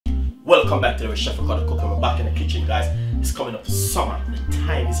Welcome back to the Chef Ricardo cooking. We're back in the kitchen, guys. It's coming up to summer. The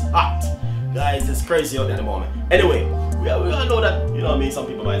time is hot. Guys, it's crazy out there at the moment. Anyway, we all know that, you know what I mean, some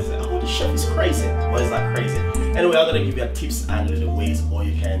people might say, oh, the chef is crazy. Well, it's not crazy. Anyway, I'm going to give you tips and little ways how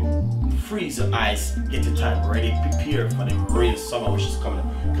you can freeze your ice, get your time ready, prepare for the real summer which is coming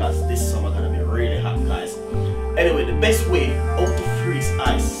up, because this summer is going to be really hot, guys. Anyway, the best way how to freeze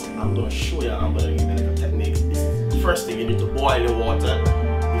ice, I'm going to show you, I'm going to give you like a technique. First thing, you need to boil the water.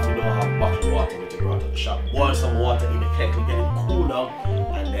 If you don't have bottled water, you need to go out to the shop. Boil some water in the kettle, get it cool down,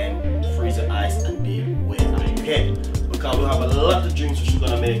 and then freeze the ice and be way ahead. Because we have a lot of drinks which we're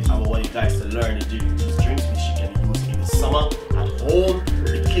going to make. I want you guys to learn to do these drinks which you can use in the summer, at home,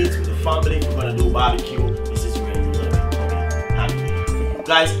 with the kids, with the family. If you're going to do barbecue, this is where you're going to be coming handy for you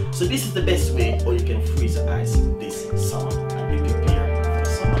guys. So this is the best way how you can freeze the ice this summer and be prepared for the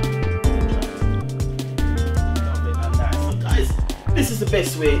summer. This is the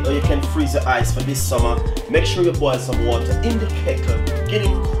best way how you can freeze the ice for this summer. Make sure you boil some water in the kettle, get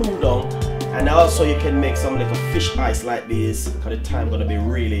it cool down, and also you can make some like a fish ice like this, because the time gonna be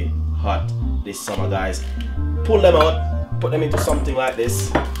really hot this summer, guys. Pull them out, put them into something like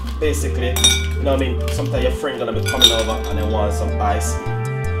this. Basically, you know what I mean? Sometimes your friend gonna be coming over and they want some ice.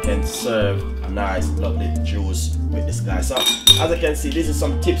 You can serve a nice lovely juice with this, guys. So as you can see, this is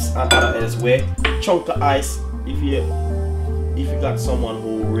some tips and other way. Chunk of ice, if you got someone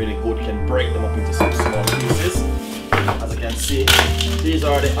who really good, can break them up into some small pieces. As you can see, these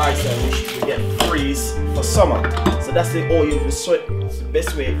are the ice which we get freeze for summer. So that's the all you sweat. The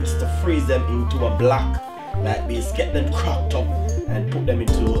best way is to freeze them into a block like this. Get them cracked up and put them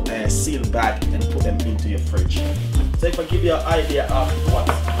into a sealed bag and put them into your fridge. So if I give you an idea of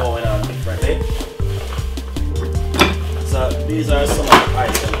what's going on differently. So these are some of the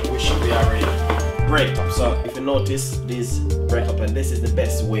ice which we already break up. So if you notice, these break up, and this is the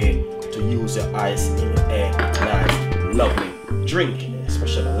best way to use your ice in a nice lovely drink,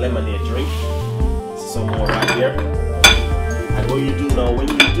 especially a lemonade drink. Some more right here. And what you do now, when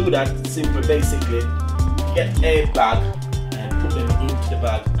you do that, simply basically get a bag and put them into the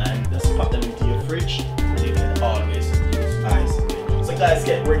bag and just pop them into your fridge, and you can always use ice. So guys,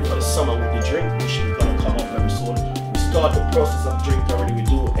 get ready for the summer with the drink, which is gonna come up very soon. We start the process of drink already. We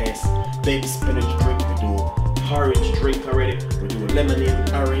do a baby spinach drink, we do orange drink already, we do lemonade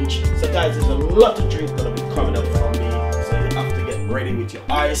with orange. So guys, there's a lot of drinks gonna be coming up from me, so you have to get ready with your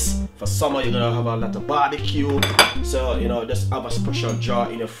ice. For summer, you're gonna have a lot of barbecue, so you know, just have a special jar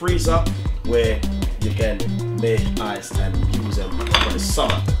in your freezer where you can make ice and use them for the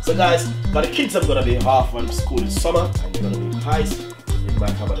summer. So guys, the kids are gonna be half from school in summer, and you're gonna need ice. You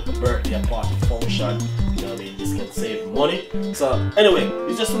might have a birthday party function. You know what I mean? This can save money. So anyway,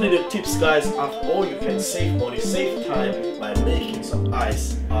 it's just one of the tips, guys, of how you can save money, save time by making some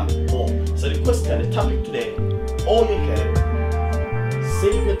ice at home. So the question, the topic today, how you can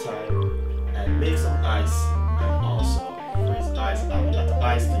save your time and make some ice and also freeze ice and have a lot of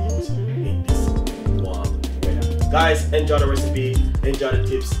ice to use in this warm weather. Guys, enjoy the recipe, enjoy the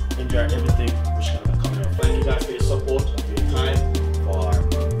tips, enjoy everything which is gonna be coming up. Thank you guys for your support and for your time, for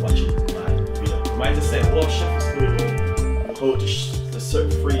watching my video. You might just say, well, chef is doing how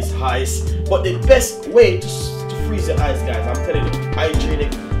to freeze ice, but the best way to freeze your ice, guys, I'm telling you,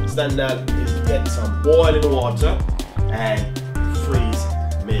 hygienic standard is get some boiling water and freeze,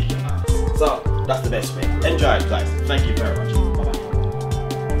 make your ice. So that's the best way. Enjoy it, guys. Thank you very much.